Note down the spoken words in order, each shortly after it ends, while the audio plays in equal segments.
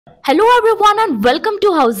Hello everyone and welcome to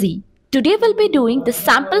Housiey. Today we'll be doing the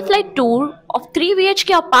sample flight tour of 3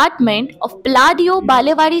 BHK apartment of Palladio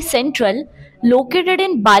Balewadi Central located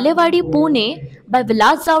in Balewadi, Pune by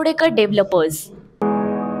Vilas Javdekar developers.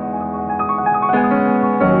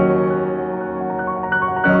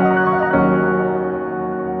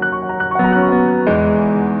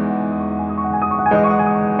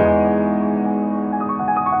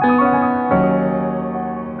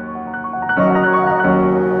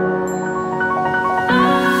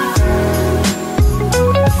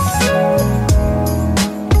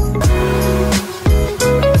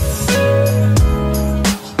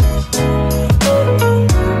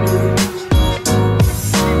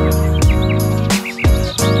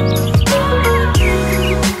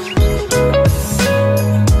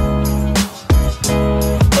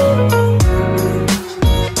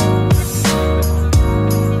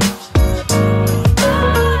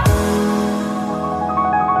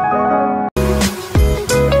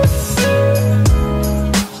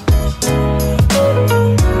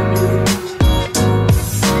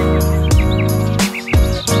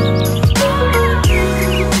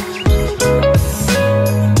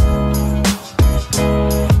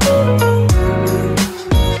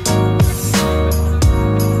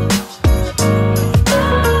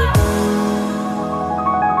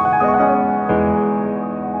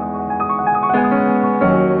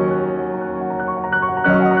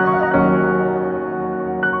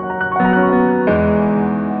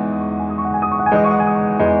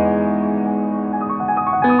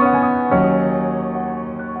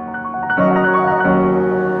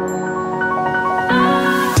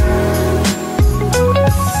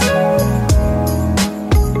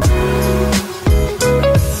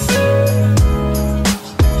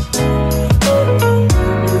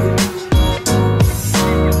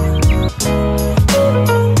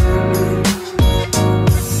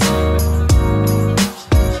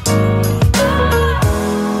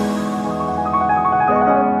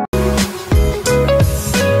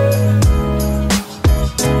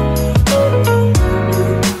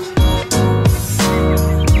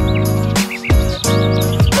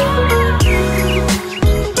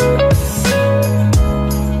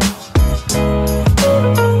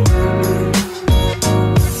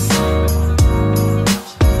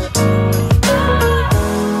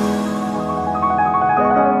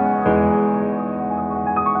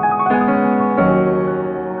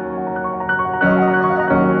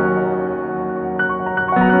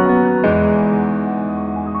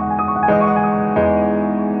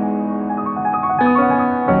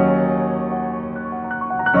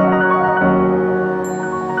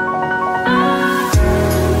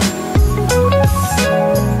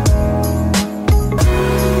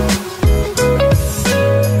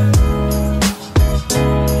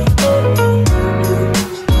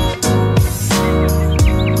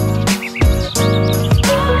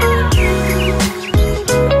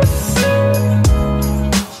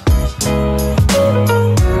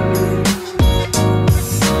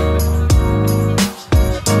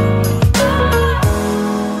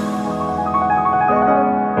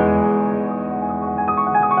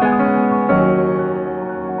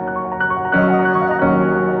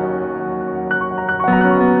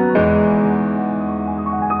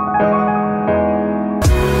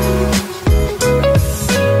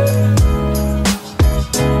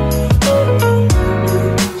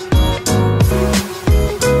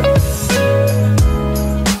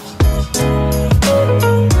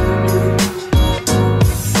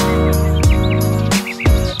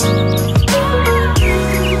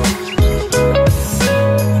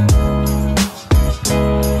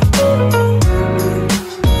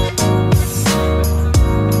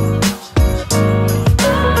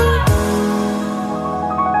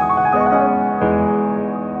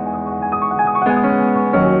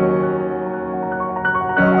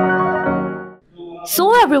 So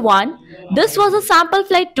everyone, this was a sample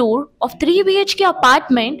flight tour of 3 BHK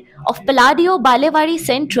apartment of Palladio Balewadi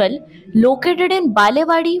Central located in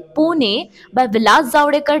Balewadi, Pune by Vilas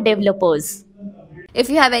Javdekar developers. If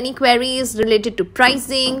you have any queries related to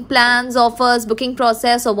pricing, plans, offers, booking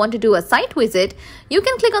process or want to do a site visit, you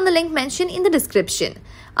can click on the link mentioned in the description.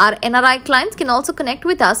 Our NRI clients can also connect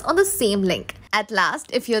with us on the same link. At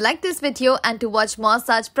last, if you like this video and to watch more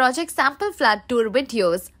such project sample flat tour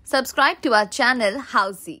videos, subscribe to our channel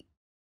Housiey.